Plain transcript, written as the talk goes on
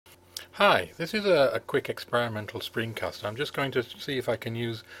Hi, this is a quick experimental screencast. I'm just going to see if I can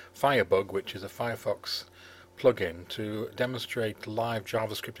use Firebug, which is a Firefox plugin, to demonstrate live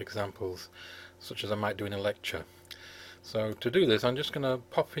JavaScript examples such as I might do in a lecture. So to do this, I'm just going to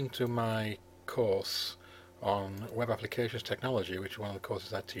pop into my course on Web Applications Technology, which is one of the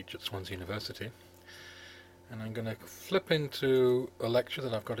courses I teach at Swansea University. And I'm going to flip into a lecture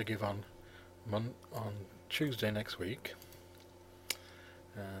that I've got to give on Tuesday next week.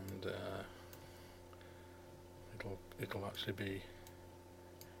 And it'll actually be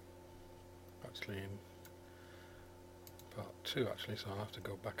in part 2 actually, so I'll have to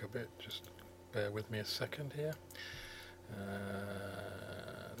go back a bit. Just bear with me a second here.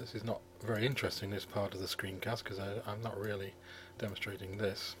 This is not very interesting, this part of the screencast, because I'm not really demonstrating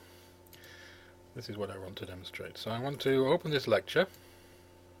this. This is what I want to demonstrate. So I want to open this lecture,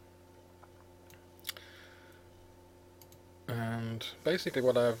 and basically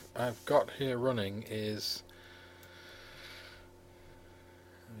what I've got here running is,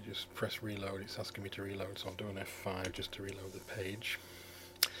 let me just press reload. It's asking me to reload, so I'll do an F5 just to reload the page.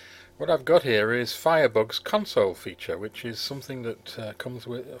 What I've got here is Firebug's console feature, which is something that comes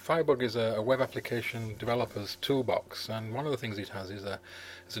with Firebug is a web application developer's toolbox, and one of the things it has is an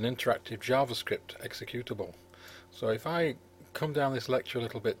interactive JavaScript executable. So if I come down this lecture a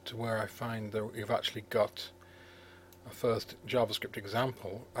little bit to where I find that we've actually got a first JavaScript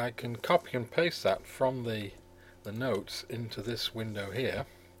example, I can copy and paste that from the notes into this window here,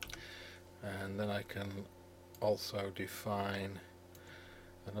 and then I can also define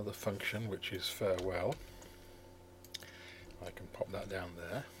another function which is farewell. I can pop that down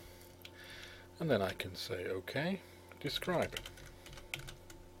there, and then I can say OK, describe,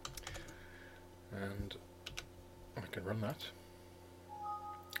 and I can run that.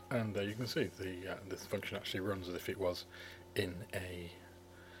 And there you can see this function actually runs as if it was in a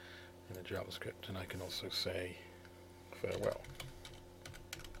JavaScript, and I can also say farewell.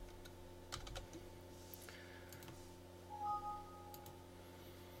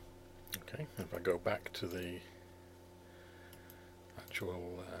 Okay, if I go back to the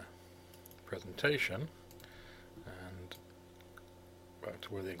actual presentation and back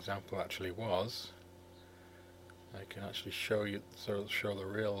to where the example actually was, I can actually show you, so show the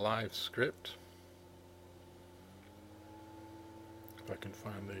real live script. If I can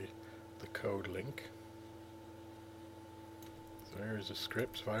find the code link. So here is the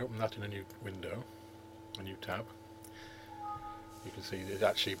script. So if I open that in a new window, a new tab, you can see it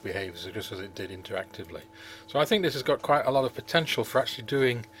actually behaves just as it did interactively. So I think this has got quite a lot of potential for actually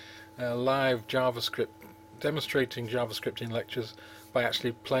doing live JavaScript, demonstrating JavaScript in lectures by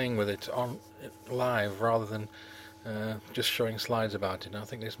actually playing with it on live rather than just showing slides about it. And I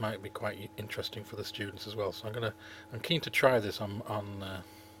think this might be quite interesting for the students as well. So I'm keen to try this on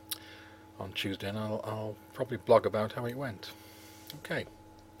Tuesday, and I'll probably blog about how it went. Okay,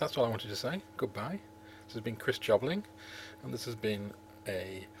 that's all I wanted to say. Goodbye. This has been Chris Jobling, and this has been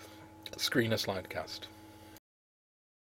a Screener Slidecast.